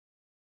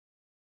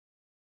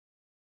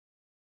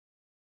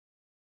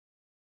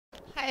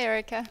Hi,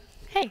 Erica.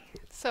 Hey,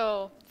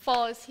 So,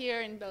 fall is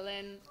here in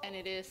Berlin, and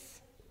it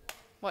is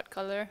what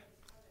color?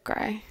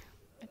 Gray.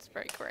 It's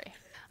very gray.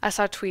 I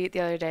saw a tweet the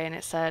other day and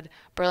it said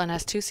Berlin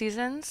has two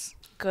seasons,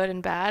 good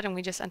and bad, and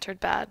we just entered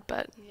bad.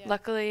 But Yeah.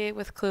 luckily,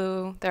 with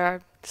Clue, there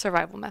are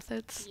survival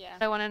methods. Yeah.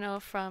 I want to know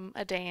from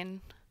a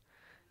Dane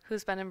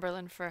who's been in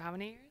Berlin for how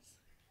many years?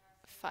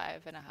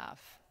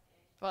 5.5.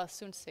 Well,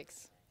 soon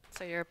 6.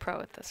 So you're a pro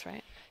at this,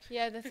 right?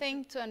 Yeah, the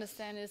thing to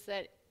understand is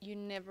that you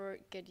never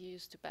get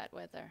used to bad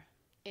weather.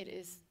 It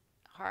is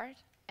hard,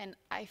 and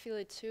I feel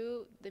it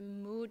too. The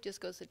mood just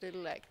goes a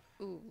little like,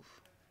 ooh.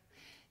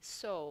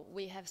 So,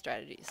 we have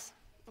strategies.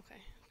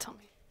 Okay, tell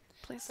me,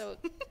 please. So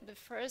the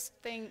first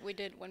thing we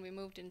did when we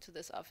moved into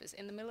this office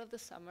in the middle of the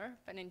summer,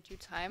 but in due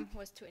time,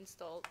 was to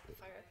install a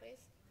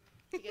fireplace.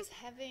 Because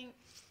having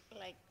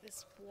like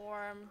this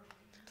warm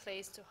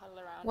place to huddle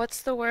around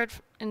What's the word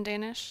in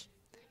Danish?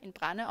 in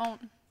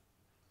brændeovn.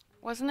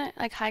 Wasn't it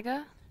like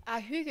Hygge?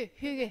 Hygge,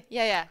 hygge.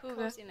 Yeah, Hygge.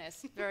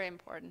 coziness. Very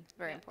important,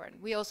 very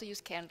important. We also use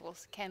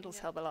candles. Candles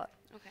help a lot.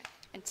 Okay.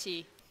 And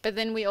tea. But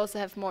then we also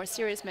have more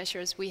serious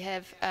measures. We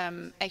have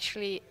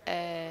actually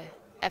a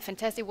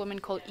fantastic woman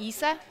called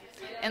Isa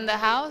in the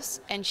house,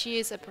 and she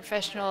is a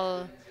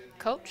professional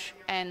coach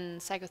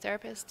and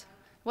psychotherapist.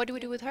 What do we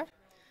do with her?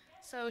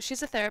 So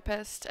she's a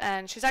therapist,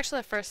 and she's actually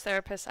the first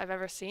therapist I've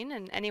ever seen,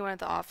 and anyone at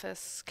the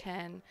office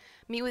can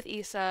meet with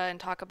Isa and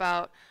talk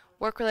about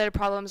work-related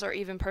problems or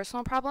even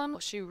personal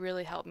problems. She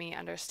really helped me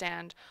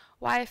understand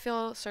why I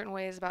feel certain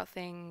ways about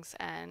things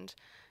and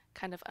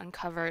kind of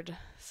uncovered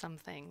some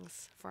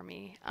things for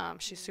me.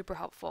 She's super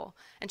helpful,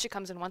 and she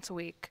comes in once a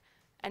week.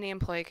 Any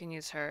employee can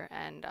use her,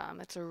 and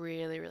it's a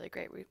really, really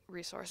great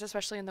resource,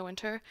 especially in the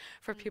winter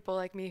for people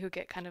like me who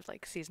get kind of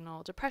like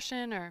seasonal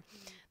depression or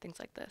things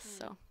like this.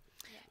 So.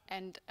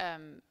 And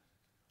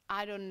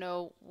I don't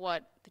know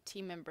what the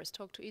team members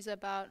talk to Isa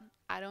about.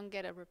 I don't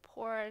get a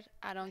report.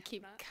 I don't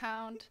keep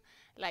count.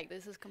 Like,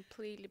 this is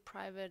completely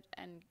private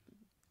and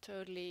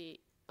totally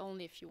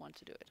only if you want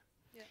to do it.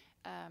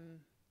 Yeah.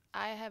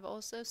 I have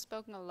also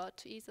spoken a lot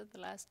to Isa the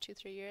last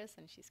 2-3 years,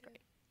 and she's great.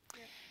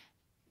 Yeah.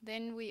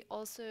 Then we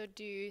also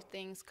do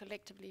things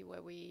collectively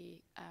where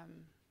we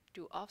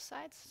do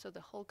offsites, so the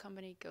whole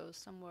company goes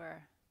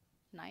somewhere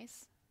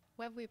nice.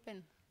 Where have we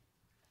been?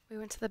 We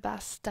went to the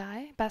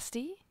Bastille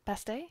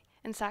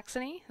in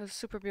Saxony. It was a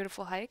super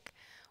beautiful hike.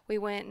 We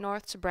went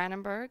north to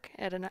Brandenburg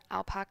at an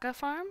alpaca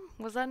farm.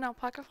 Was that an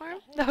alpaca farm?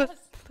 That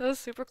was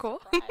super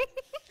cool. So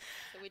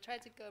we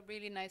tried to go a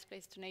really nice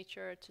place to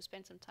nature to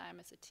spend some time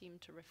as a team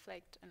to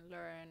reflect and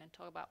learn and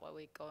talk about where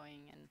we're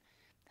going and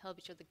help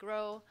each other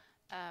grow.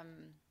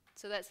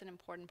 So that's an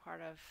important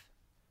part of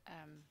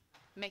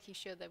making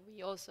sure that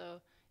we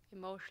also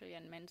emotionally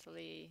and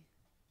mentally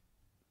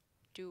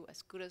do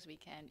as good as we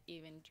can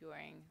even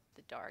during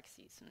the dark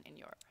season in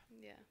Europe.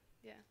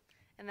 Yeah.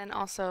 And then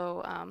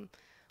also,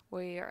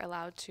 we are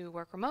allowed to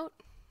work remote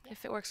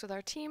if it works with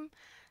our team.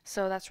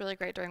 So that's really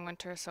great during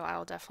winter. So I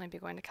will definitely be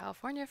going to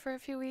California for a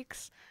few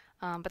weeks.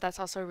 But that's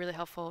also really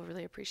helpful.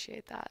 Really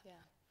appreciate that.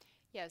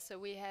 Yeah. So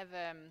we have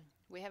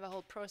a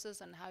whole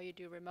process on how you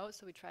do remote.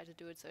 So we try to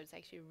do it so it's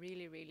actually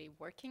really, really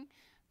working.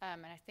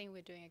 And I think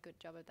we're doing a good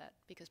job of that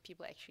because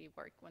people actually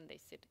work when they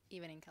sit,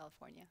 even in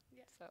California.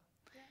 Yeah. So,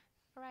 Yeah.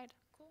 all right.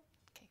 Cool.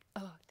 Okay.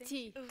 Oh,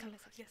 tea. Come,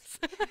 let's have Yes.